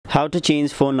How to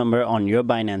change phone number on your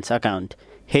Binance account.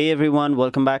 Hey everyone,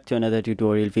 welcome back to another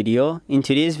tutorial video. In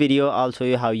today's video, I'll show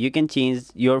you how you can change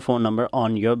your phone number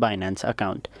on your Binance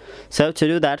account. So to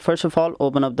do that, first of all,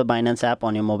 open up the Binance app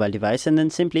on your mobile device and then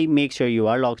simply make sure you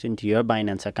are logged into your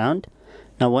Binance account.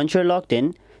 Now once you're logged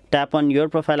in, tap on your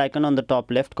profile icon on the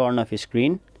top left corner of your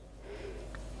screen.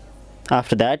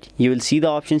 After that, you will see the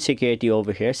option security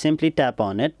over here. Simply tap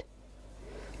on it.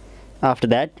 After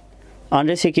that,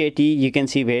 under security, you can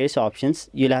see various options.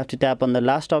 You'll have to tap on the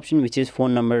last option, which is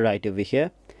phone number, right over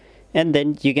here. And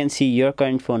then you can see your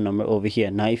current phone number over here.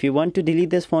 Now, if you want to delete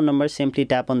this phone number, simply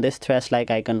tap on this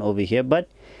trash-like icon over here. But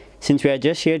since we are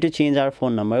just here to change our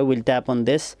phone number, we'll tap on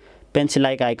this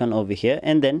pencil-like icon over here.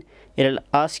 And then it'll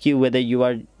ask you whether you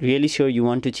are really sure you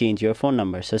want to change your phone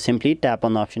number. So simply tap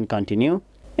on the option continue.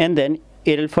 And then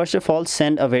it'll first of all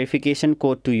send a verification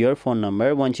code to your phone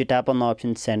number. Once you tap on the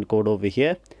option send code over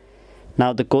here,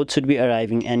 now the code should be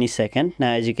arriving any second.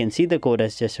 Now as you can see, the code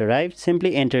has just arrived.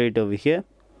 Simply enter it over here.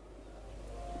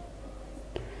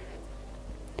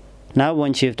 Now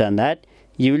once you've done that,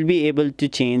 you will be able to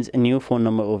change a new phone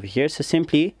number over here. So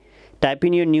simply type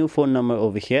in your new phone number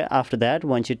over here. After that,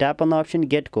 once you tap on the option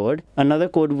get code, another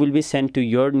code will be sent to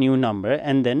your new number,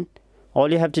 and then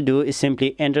all you have to do is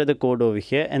simply enter the code over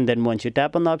here, and then once you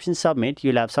tap on the option submit,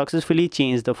 you'll have successfully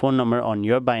changed the phone number on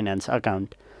your Binance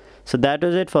account. So that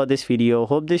was it for this video.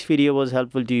 Hope this video was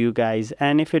helpful to you guys,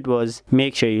 and if it was,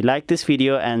 make sure you like this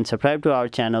video and subscribe to our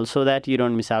channel so that you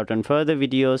don't miss out on further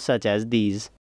videos such as these.